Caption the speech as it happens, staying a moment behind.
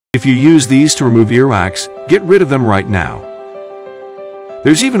If you use these to remove earwax, get rid of them right now.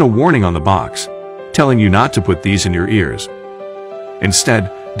 There's even a warning on the box, telling you not to put these in your ears.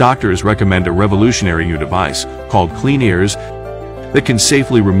 Instead, doctors recommend a revolutionary new device called Clean Ears that can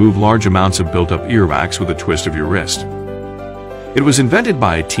safely remove large amounts of built-up earwax with a twist of your wrist. It was invented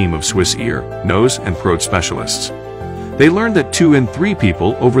by a team of Swiss ear, nose, and throat specialists. They learned that 2 in 3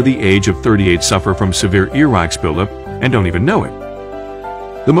 people over the age of 38 suffer from severe earwax buildup and don't even know it.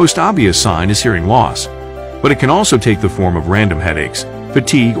 The most obvious sign is hearing loss, but it can also take the form of random headaches,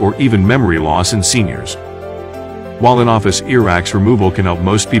 fatigue, or even memory loss in seniors. While in-office earwax removal can help,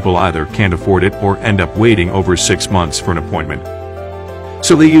 most people either can't afford it or end up waiting over 6 months for an appointment.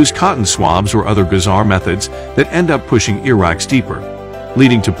 So they use cotton swabs or other bizarre methods that end up pushing earwax deeper,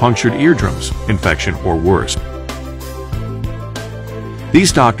 leading to punctured eardrums, infection, or worse.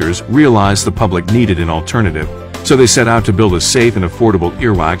 These doctors realized the public needed an alternative, so they set out to build a safe and affordable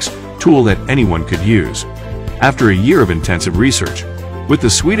earwax tool that anyone could use. After a year of intensive research, with the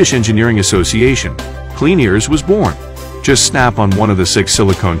Swedish Engineering Association, Clean Ears was born. Just snap on one of the 6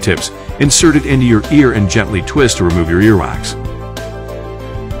 silicone tips, insert it into your ear, and gently twist to remove your earwax.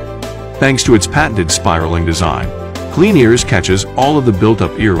 Thanks to its patented spiraling design, Clean Ears catches all of the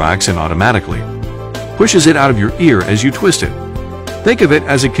built-up earwax and automatically pushes it out of your ear as you twist it. Think of it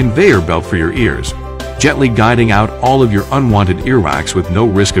as a conveyor belt for your ears, gently guiding out all of your unwanted earwax with no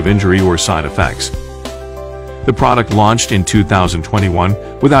risk of injury or side effects. The product launched in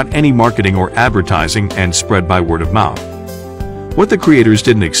 2021 without any marketing or advertising and spread by word of mouth. What the creators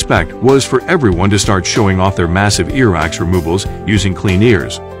didn't expect was for everyone to start showing off their massive earwax removals using Clean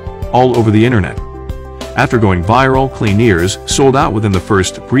Ears all over the internet. After going viral, Clean Ears sold out within the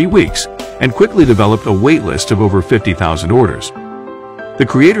first 3 weeks and quickly developed a wait list of over 50,000 orders. The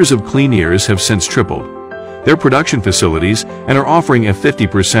creators of Clean Ears have since tripled their production facilities and are offering a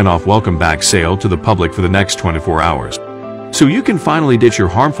 50% off welcome back sale to the public for the next 24 hours. So you can finally ditch your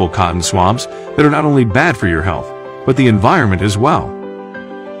harmful cotton swabs that are not only bad for your health, but the environment as well.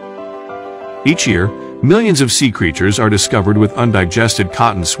 Each year, millions of sea creatures are discovered with undigested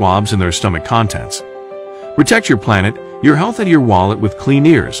cotton swabs in their stomach contents. Protect your planet, your health, and your wallet with Clean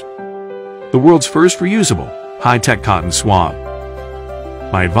Ears, the world's first reusable, high-tech cotton swab.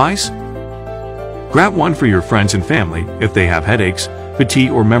 My advice? Grab one for your friends and family if they have headaches,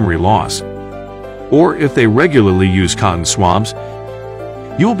 fatigue, or memory loss. Or if they regularly use cotton swabs,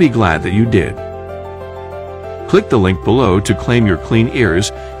 you'll be glad that you did. Click the link below to claim your Clean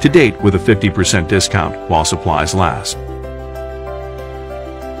Ears to date with a 50% discount while supplies last.